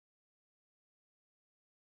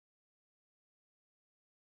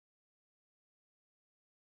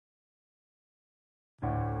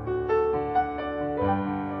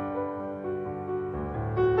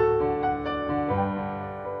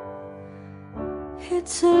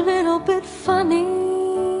It's a little bit funny,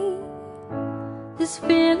 this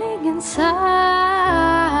feeling inside.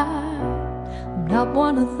 I'm not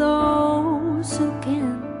one of those who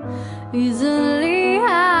can easily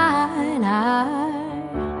hide.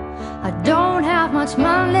 I don't have much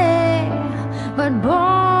money, but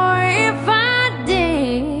boy, if I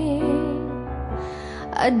did,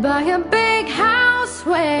 I'd buy a big house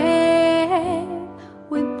where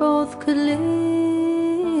we both could live.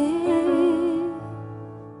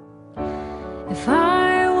 If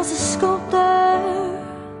I was a sculptor,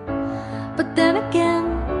 but then again,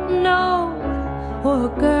 no, or a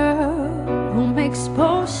girl who makes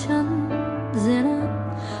potions in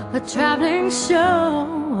a traveling show.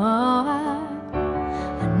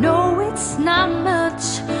 I know it's not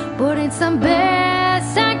much, but it's the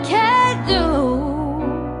best I can do.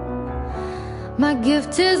 My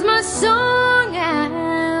gift is my song,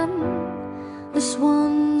 and this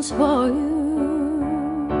one's for you.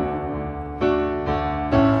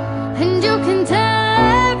 And you can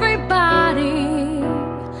tell everybody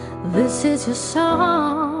this is your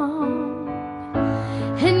song.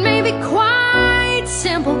 It may be quite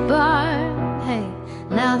simple, but hey,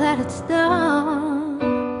 now that it's done,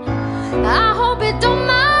 I hope you don't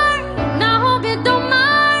mind, I hope you don't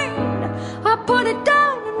mind, I put it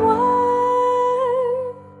down in words.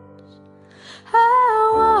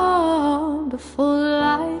 How wonderful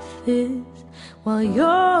life is while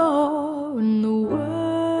you're in the world.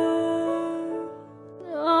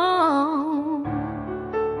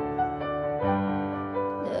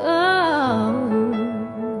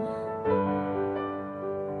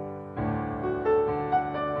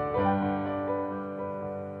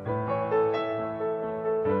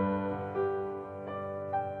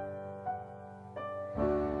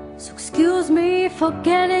 So excuse me for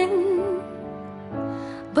getting,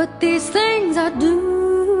 but these things I do.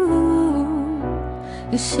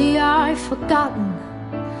 You see, I've forgotten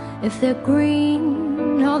if they're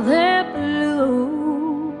green or they're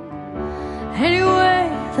blue.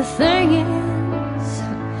 Anyway, the thing is,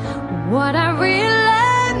 what I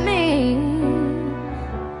really mean,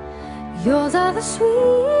 yours are the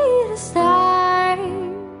sweetest eyes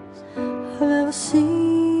I've ever seen.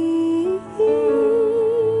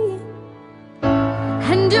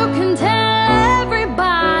 And you can tell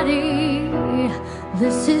everybody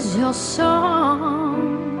this is your song.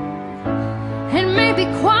 It may be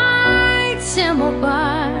quite simple,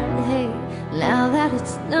 but hey, now that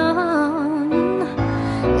it's done,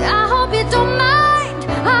 I hope you don't mind,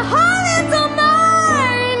 I hope you don't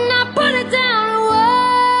mind, I put it down in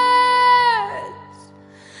words.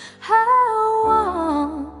 How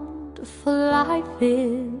wonderful life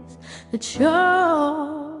is that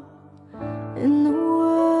you're in the world.